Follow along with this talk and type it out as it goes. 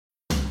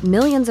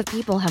Millions of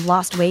people have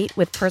lost weight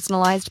with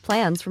personalized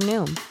plans from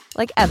Noom.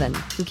 Like Evan,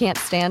 who can't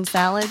stand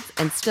salads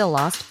and still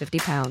lost 50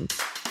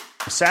 pounds.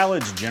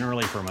 Salads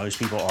generally for most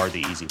people are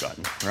the easy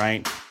button,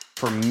 right?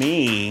 For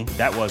me,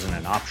 that wasn't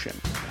an option.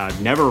 I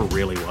never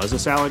really was a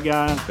salad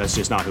guy. That's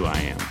just not who I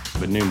am.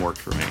 But Noom worked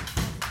for me.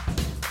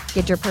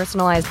 Get your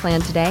personalized plan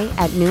today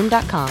at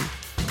Noom.com.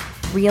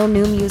 Real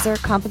Noom user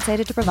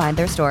compensated to provide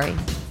their story.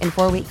 In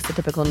 4 weeks, the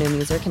typical Noom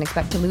user can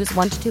expect to lose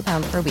 1 to 2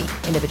 pounds per week.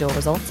 Individual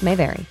results may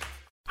vary.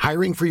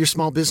 Hiring for your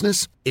small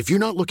business? If you're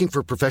not looking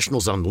for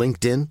professionals on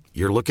LinkedIn,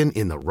 you're looking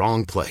in the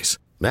wrong place.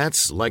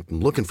 That's like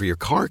looking for your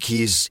car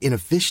keys in a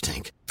fish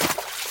tank.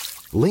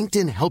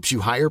 LinkedIn helps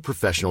you hire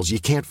professionals you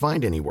can't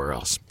find anywhere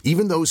else,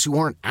 even those who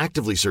aren't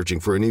actively searching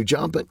for a new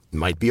job but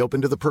might be open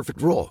to the perfect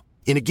role.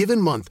 In a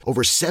given month,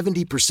 over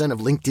 70%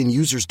 of LinkedIn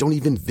users don't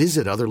even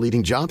visit other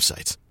leading job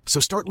sites. So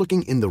start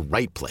looking in the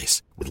right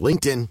place. With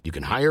LinkedIn, you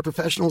can hire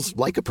professionals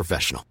like a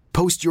professional.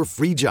 Post your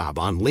free job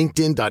on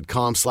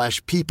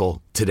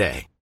linkedin.com/people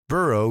today.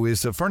 Burrow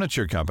is a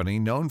furniture company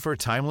known for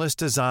timeless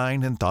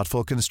design and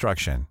thoughtful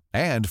construction,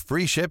 and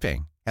free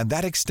shipping, and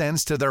that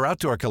extends to their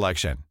outdoor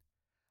collection.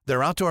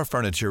 Their outdoor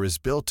furniture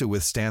is built to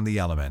withstand the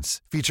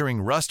elements,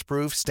 featuring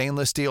rust-proof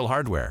stainless steel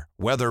hardware,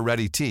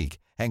 weather-ready teak,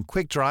 and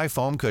quick-dry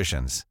foam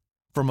cushions.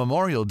 For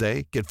Memorial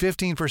Day, get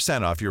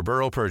 15% off your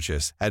Burrow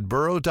purchase at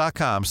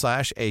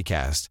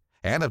burrow.com/acast,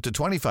 and up to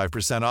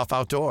 25% off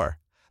outdoor.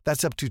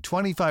 That's up to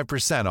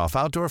 25% off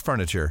outdoor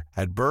furniture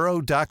at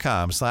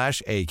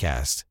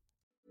burrow.com/acast.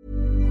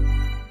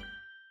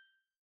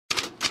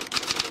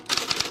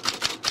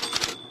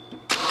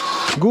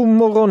 God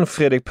morgon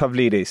Fredrik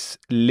Pavlidis.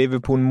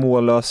 Liverpool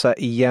mållösa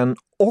igen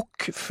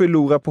och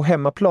förlorar på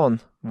hemmaplan.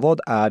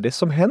 Vad är det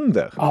som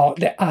händer? Ja,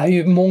 det är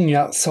ju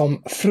många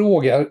som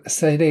frågar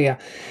sig det.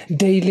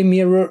 Daily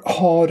Mirror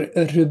har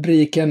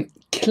rubriken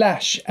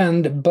Clash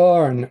and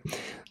Burn.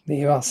 Det är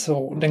ju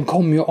alltså, den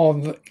kommer ju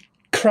av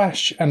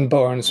crash and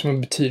burn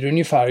som betyder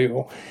ungefär ju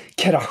att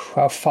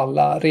krascha,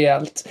 falla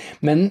rejält.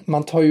 Men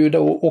man tar ju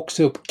då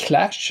också upp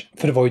clash,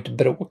 för det var ju ett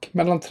bråk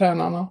mellan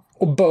tränarna.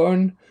 Och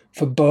burn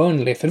för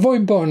Burnley. För det var ju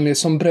Burnley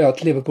som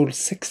bröt Liverpools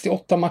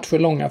 68 matcher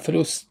långa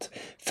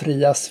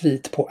förlustfria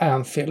svit på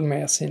Anfield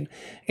med sin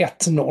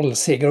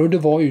 1-0-seger. Och det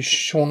var ju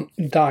Sean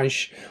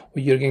Dyche och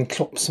Jürgen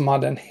Klopp som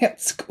hade en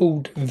hätsk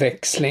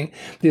ordväxling.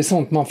 Det är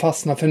sånt man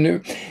fastnar för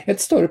nu. Ett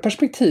större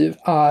perspektiv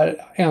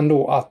är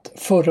ändå att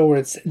förra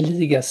årets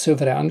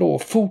ligasuverän då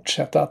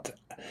fortsätter att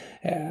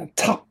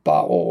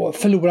tappa och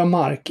förlora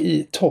mark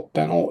i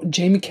toppen. Och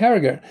Jamie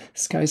Carragher,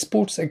 Sky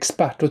Sports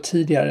expert och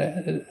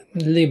tidigare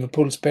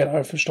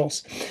Liverpool-spelare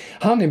förstås,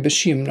 han är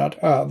bekymrad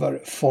över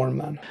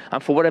formen.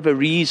 And for whatever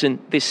reason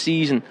this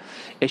season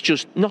it's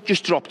just not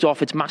just dropped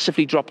off, it's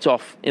massively dropped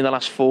off in the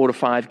last 4 or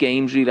 5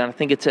 games really, and I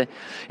think it's a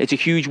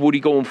huge worry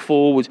going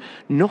forward,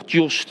 not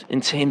just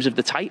in terms of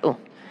the title.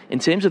 In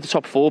terms of the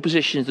top 4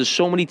 positions, there's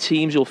so many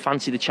teams who'll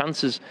fancy the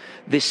chances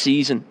this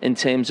season in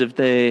terms of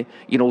the,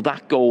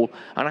 that goal.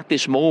 And at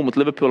this moment,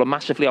 Liverpool are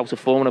massively out of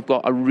form and have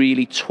got a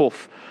really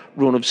tough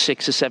run of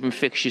 6 or 7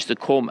 fixtures to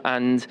come.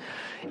 And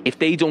if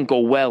they don't go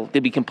well,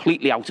 they'll be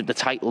completely out of the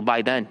title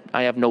by then.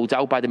 I have no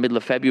doubt by the middle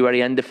of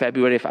February, end of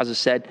February, as I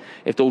said,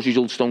 if those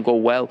results don't go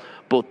well.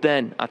 But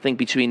then, I think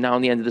between now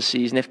and the end of the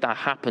season, if that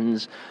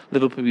happens,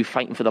 Liverpool will be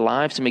fighting for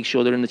their lives to make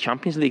sure they're in the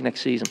Champions League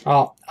next season.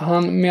 Ja,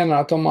 han menar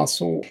att de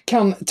alltså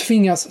kan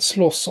tvingas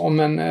slåss om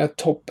en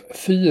topp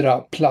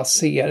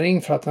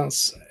 4-placering för att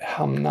ens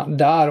hamna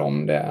där,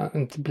 om det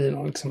inte blir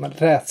någon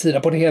rätt sida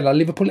på det hela.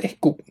 Liverpool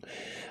Echo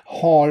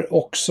har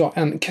också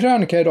en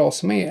krönika idag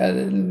som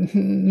är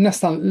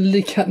nästan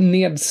lika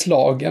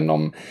nedslagen.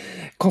 De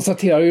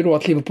konstaterar ju då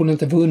att Liverpool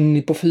inte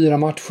vunnit på 4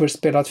 matcher,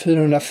 spelat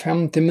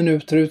 450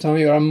 minuter utan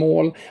att göra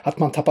mål, att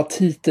man tappar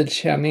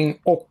titelkänning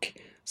och,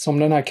 som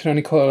den här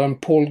krönikören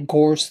Paul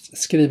Gorst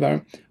skriver,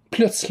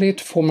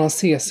 plötsligt får man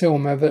se sig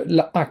om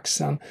över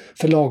axeln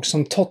för lag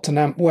som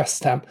Tottenham,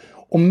 West Ham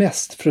och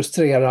mest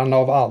frustrerande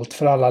av allt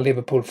för alla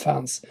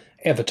Liverpool-fans,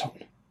 Everton.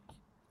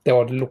 Det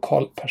var det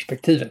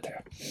lokalperspektivet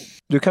här.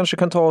 Du kanske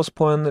kan ta oss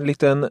på en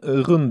liten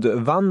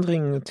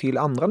rundvandring till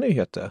andra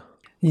nyheter?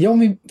 Ja, om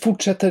vi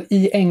fortsätter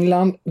i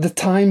England. The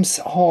Times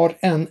har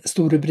en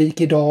stor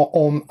rubrik idag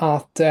om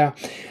att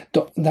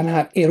den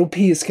här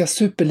europeiska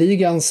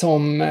superligan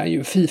som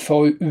FIFA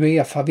och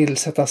UEFA vill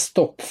sätta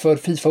stopp för.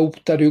 FIFA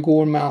hotade ju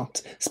går med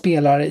att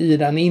spelare i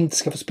den inte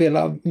ska få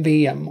spela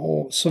VM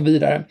och så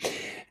vidare.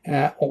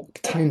 Och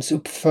Times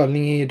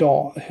uppföljning är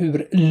idag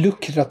hur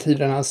lukrativ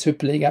den här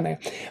superligan är.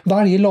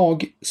 Varje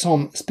lag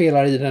som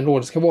spelar i den då,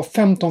 det ska vara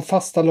 15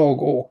 fasta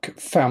lag och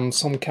 5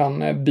 som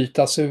kan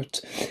bytas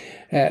ut.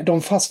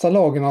 De fasta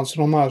lagen, alltså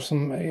de här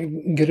som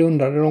är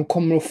grundade, de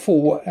kommer att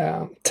få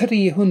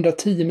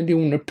 310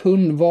 miljoner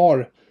pund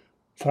var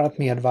för att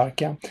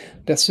medverka.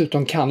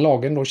 Dessutom kan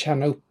lagen då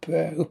tjäna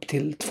upp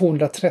till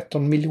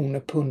 213 miljoner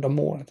pund om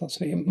året.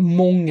 Alltså det är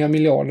många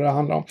miljarder det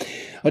handlar om.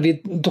 Och det är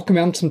ett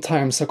dokument som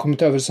Times har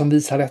kommit över som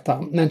visar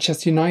detta.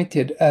 Manchester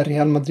United,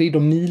 Real Madrid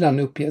och Milan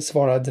uppges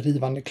vara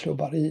drivande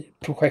klubbar i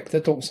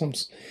projektet då, som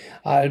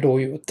är då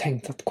ju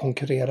tänkt att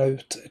konkurrera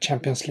ut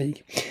Champions League.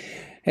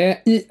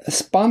 I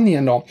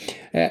Spanien då.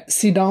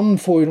 Zidane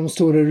får ju de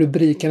stora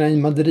rubrikerna i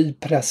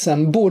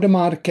Madridpressen. Både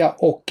Marca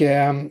och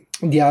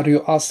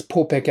Diario AS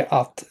påpekar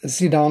att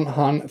Zidane,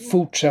 han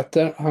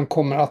fortsätter, han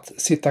kommer att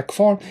sitta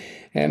kvar.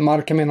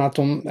 Marca menar att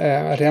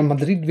Real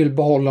Madrid vill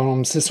behålla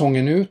honom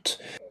säsongen ut.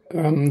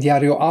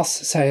 Diario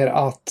AS säger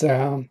att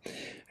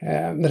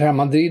Real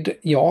Madrid,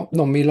 ja,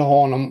 de vill ha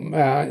honom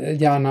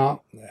gärna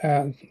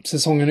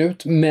säsongen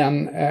ut,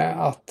 men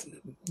att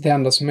det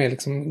enda som är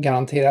liksom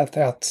garanterat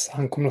är att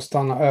han kommer att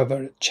stanna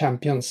över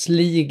Champions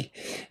League.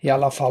 I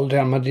alla fall,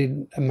 Real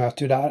Madrid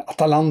möter ju där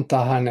Atalanta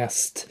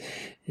härnäst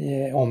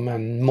om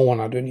en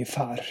månad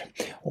ungefär.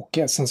 Och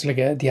sen så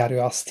lägger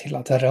Diario AS till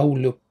att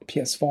Raúl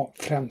uppges vara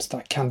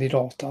främsta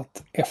kandidat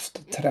att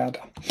efterträda.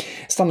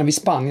 Stannar vi i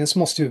Spanien så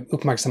måste ju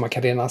uppmärksamma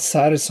Cadena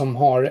Ser som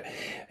har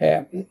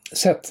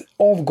sett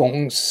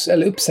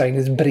eller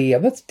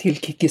uppsägningsbrevet till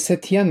Quique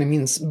Setién,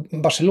 minns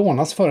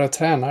Barcelonas förra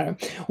tränare.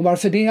 Och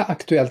varför det är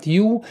aktuellt?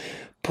 Jo,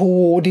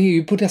 det är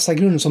ju på dessa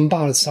grunder som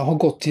Barca har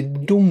gått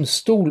till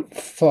domstol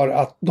för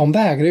att de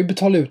vägrar ju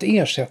betala ut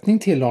ersättning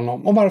till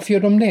honom. Och varför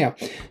gör de det?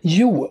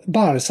 Jo,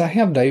 Barca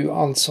hävdar ju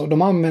alltså,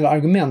 de använder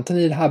argumenten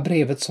i det här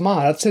brevet som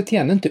är att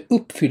Setién inte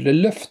uppfyller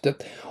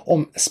löftet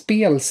om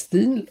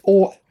spelstil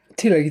och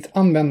tillräckligt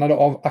användande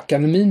av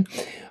akademin,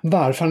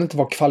 varför han inte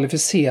var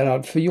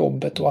kvalificerad för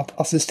jobbet och att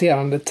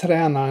assisterande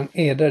tränaren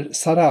Eder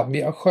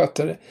Sarabia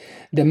sköter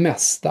det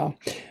mesta.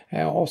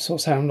 Och så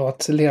säger han då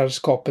att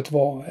ledarskapet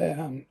var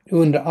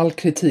under all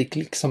kritik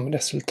liksom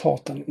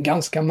resultaten.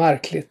 Ganska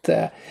märkligt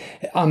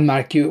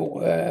anmärker ju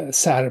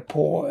Ser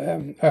på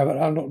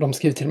de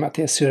skriver till och med att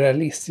det är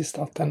surrealistiskt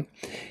att en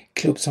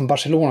klubb som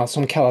Barcelona,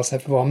 som kallar sig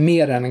för att vara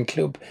mer än en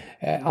klubb,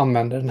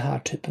 använder den här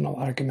typen av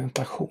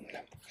argumentation.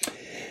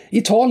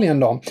 Italien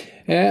då.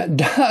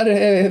 Där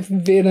är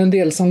det en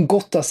del som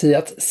gottas i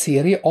att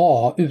Serie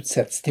A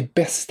utsätts till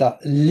bästa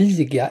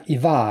liga i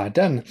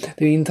världen.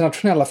 Det är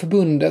internationella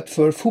förbundet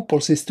för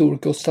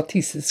fotbollshistoriker och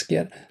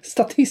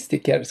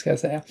statistiker ska jag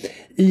säga,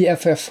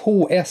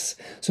 IFFHS,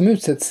 som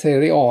utsätter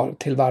Serie A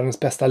till världens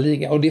bästa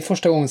liga. Och det är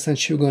första gången sedan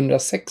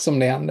 2006 som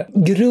det händer.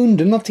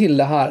 Grunderna till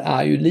det här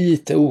är ju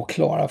lite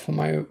oklara får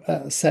man ju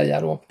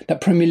säga då. Där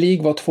Premier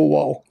League var 2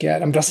 och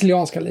den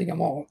brasilianska ligan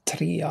var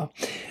 3.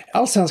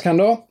 Allsvenskan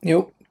då?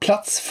 Jo,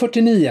 plats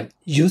 49,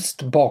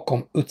 just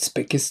bakom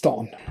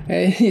Uzbekistan.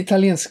 I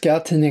italienska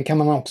tidningen kan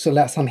man också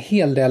läsa en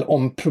hel del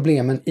om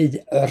problemen i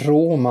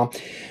Roma.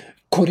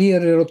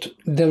 Corriere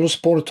dello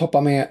Sport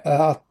toppar med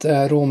att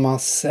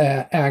Romas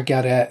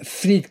ägare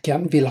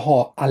Friedkin vill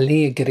ha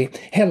Allegri,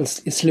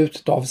 helst i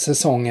slutet av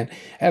säsongen.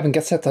 Även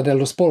Gazzetta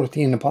dello Sport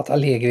är inne på att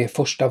Allegri är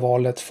första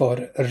valet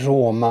för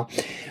Roma.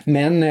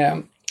 Men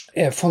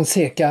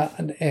Fonseca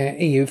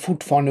är ju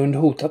fortfarande under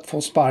hot att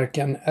få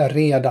sparken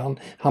redan.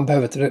 Han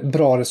behöver ett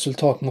bra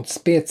resultat mot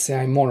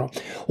Spezia imorgon.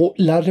 Och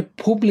La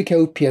Repubblica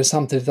uppger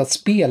samtidigt att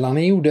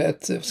spelarna gjorde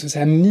ett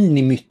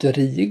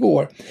minimytteri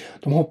igår.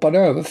 De hoppade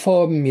över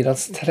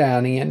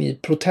förmiddagsträningen i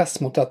protest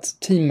mot att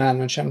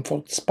teammanagern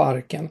fått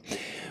sparken.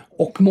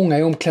 Och många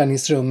i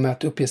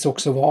omklädningsrummet uppges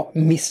också vara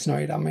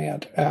missnöjda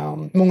med.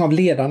 Många av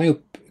ledarna i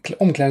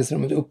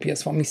omklädningsrummet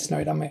uppges vara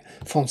missnöjda med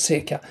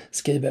Fonseca,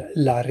 skriver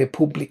La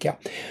Repubblica.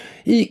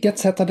 I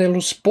Gazzetta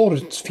dello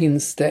Sport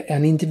finns det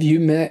en intervju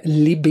med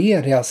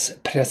Liberias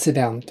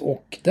president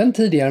och den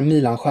tidigare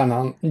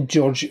Milan-stjärnan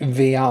George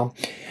Weah.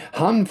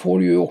 Han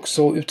får ju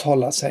också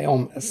uttala sig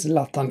om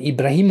Zlatan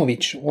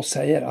Ibrahimovic och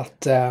säger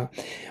att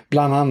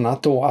bland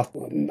annat då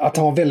att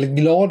han var väldigt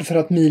glad för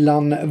att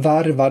Milan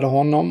värvade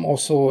honom, och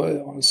så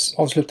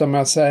avslutar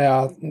med att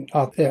säga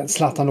att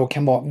Zlatan då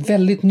kan vara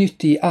väldigt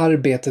nyttig i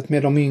arbetet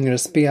med de yngre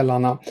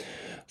spelarna.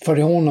 För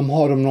i honom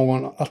har de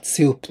någon att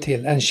se upp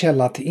till, en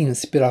källa till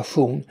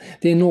inspiration.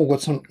 Det är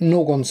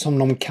någon som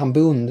de kan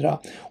beundra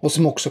och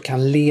som också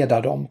kan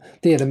leda dem.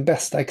 Det är det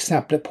bästa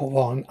exemplet på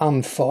vad en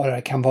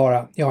anförare kan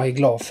vara. Jag är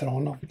glad för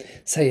honom,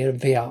 säger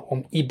Weah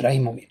om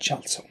Ibrahimovic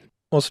alltså.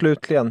 Och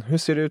slutligen, hur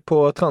ser det ut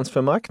på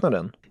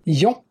transfermarknaden?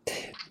 Ja,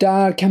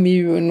 där kan vi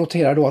ju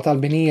notera då att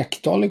Albin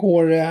Ekdal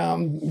igår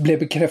blev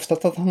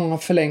bekräftat att han har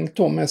förlängt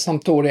då med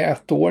Sampdoria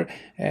 1 år.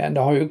 Det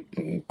har ju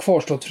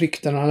kvarstått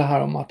ryktena det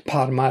här om att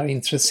Parma är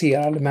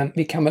intresserad, men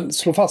vi kan väl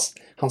slå fast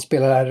han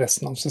spelar där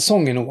resten av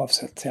säsongen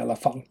oavsett i alla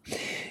fall.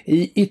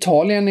 I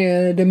Italien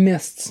är det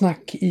mest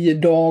snack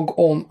idag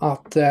om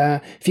att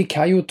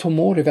Fikayo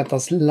Tomori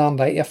väntas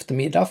landa i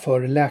eftermiddag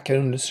för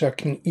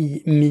läkarundersökning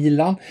i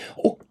Milan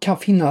och kan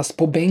finnas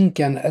på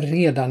bänken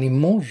redan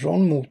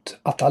imorgon mot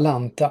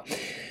Atalanta.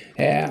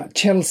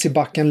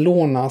 Chelsea-backen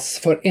lånas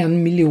för 1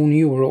 miljon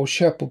euro och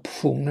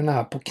köpoptionen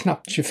är på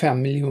knappt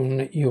 25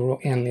 miljoner euro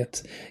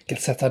enligt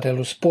Gazzetta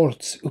dello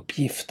Sports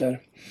uppgifter.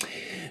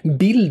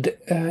 Bild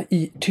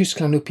i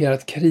Tyskland uppger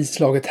att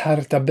krislaget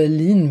Hertha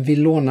Berlin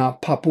vill låna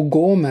Papu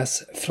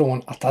Gomez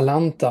från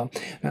Atalanta.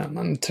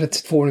 Men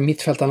 32-årig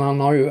mittfältaren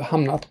har ju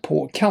hamnat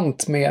på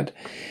kant med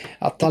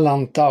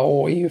Atalanta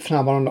och är ju för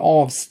närvarande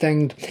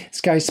avstängd.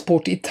 Sky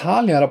Sport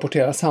Italia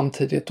rapporterar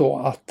samtidigt då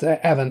att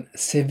även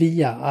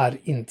Sevilla är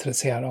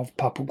intresserad av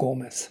Papu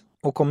Gomez.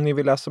 Och om ni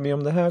vill läsa mer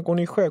om det här går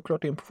ni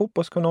självklart in på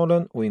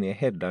Fotbollskanalen och in i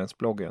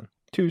Headlines-bloggen.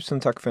 Tusen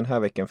tack för den här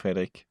veckan,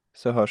 Fredrik.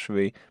 Så hörs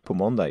vi på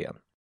måndag igen.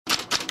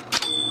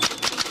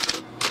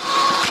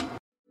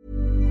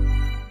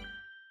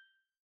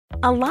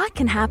 A lot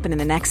can happen in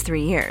the next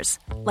 3 years.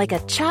 Like a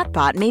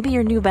chatbot may be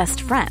your new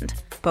best friend.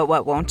 But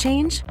what won't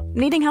change?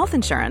 Needing health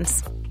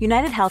insurance.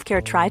 United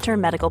Healthcare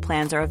Tri-Term Medical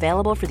Plans are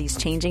available for these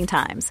changing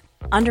times.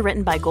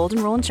 Underwritten by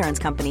Golden Rule Insurance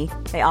Company,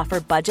 they offer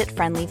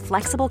budget-friendly,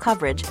 flexible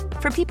coverage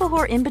for people who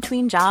are in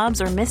between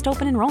jobs or missed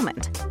open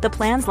enrollment. The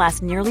plans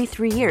last nearly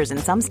 3 years in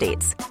some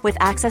states, with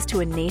access to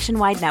a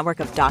nationwide network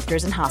of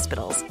doctors and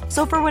hospitals.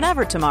 So for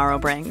whatever tomorrow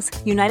brings,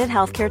 United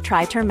Healthcare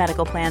Tri-Term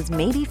Medical Plans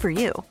may be for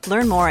you.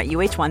 Learn more at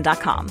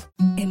uh1.com.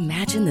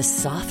 Imagine the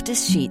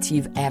softest sheets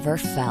you've ever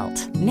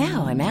felt.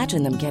 Now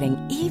imagine them getting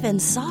even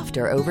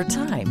softer over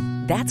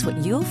time. That's what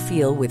you'll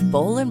feel with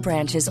Boll &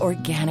 Branch's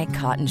organic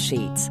cotton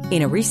sheets.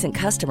 In a recent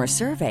customer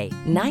survey,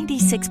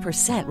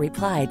 96%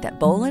 replied that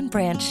Boll &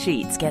 Branch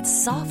sheets get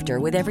softer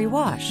with every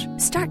wash.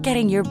 Start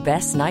getting your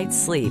best night's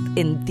sleep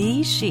in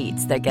these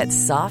sheets that get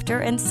softer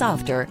and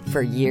softer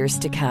for years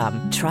to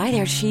come. Try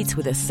their sheets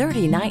with a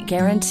 30-night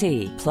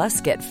guarantee.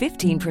 Plus, get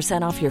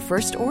 15% off your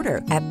first order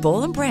at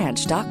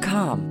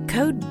bollandbranch.com.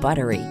 Code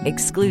BUTTERY.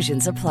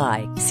 Exclusions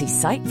apply. See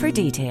site for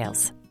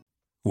details.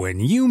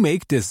 When you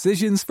make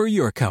decisions for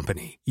your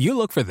company, you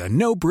look for the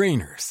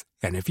no-brainers.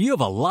 And if you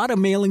have a lot of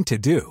mailing to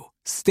do,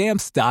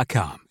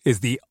 Stamps.com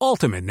is the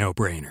ultimate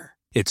no-brainer.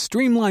 It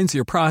streamlines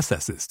your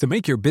processes to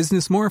make your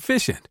business more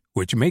efficient,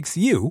 which makes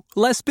you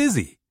less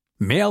busy.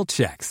 Mail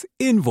checks,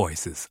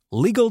 invoices,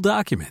 legal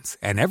documents,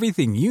 and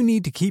everything you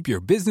need to keep your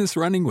business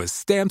running with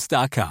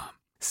Stamps.com.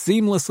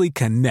 Seamlessly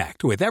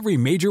connect with every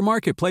major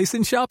marketplace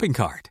and shopping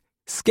cart.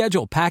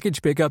 Schedule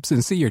package pickups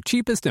and see your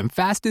cheapest and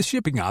fastest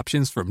shipping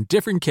options from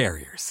different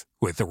carriers.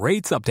 With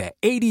rates up to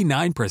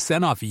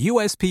 89% off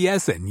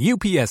USPS and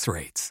UPS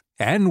rates.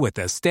 And with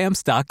the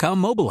Stamps.com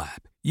mobile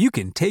app, you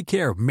can take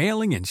care of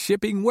mailing and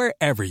shipping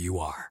wherever you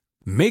are.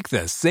 Make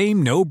the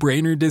same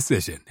no-brainer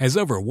decision as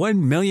over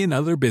 1 million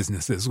other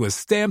businesses with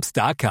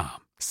Stamps.com.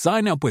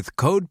 Sign up with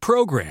code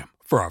PROGRAM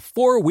for a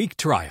 4-week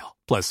trial,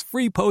 plus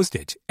free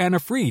postage and a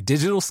free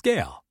digital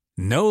scale.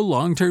 No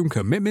long-term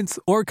commitments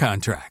or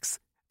contracts.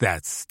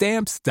 That's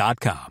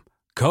Stamps.com.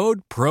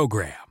 Code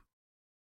PROGRAM.